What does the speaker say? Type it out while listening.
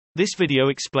This video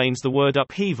explains the word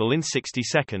upheaval in 60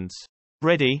 seconds.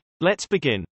 Ready? Let's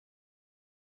begin.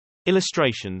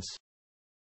 Illustrations.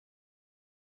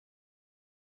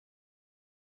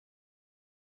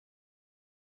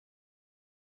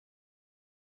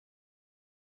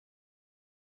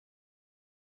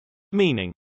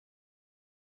 Meaning.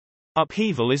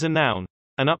 Upheaval is a noun.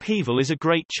 An upheaval is a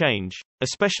great change,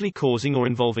 especially causing or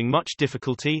involving much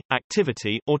difficulty,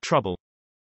 activity, or trouble.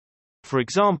 For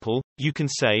example, you can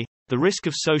say, the risk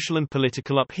of social and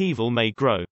political upheaval may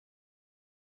grow.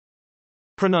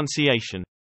 Pronunciation.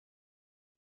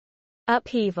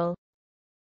 Upheaval.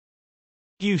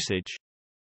 Usage.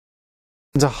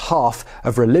 And a half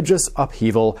of religious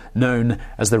upheaval known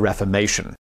as the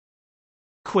Reformation.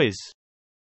 Quiz.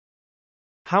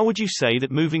 How would you say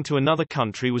that moving to another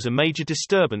country was a major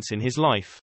disturbance in his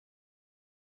life?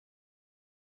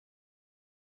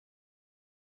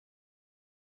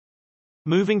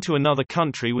 Moving to another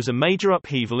country was a major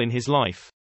upheaval in his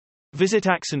life. Visit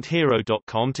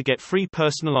AccentHero.com to get free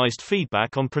personalized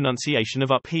feedback on pronunciation of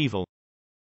upheaval.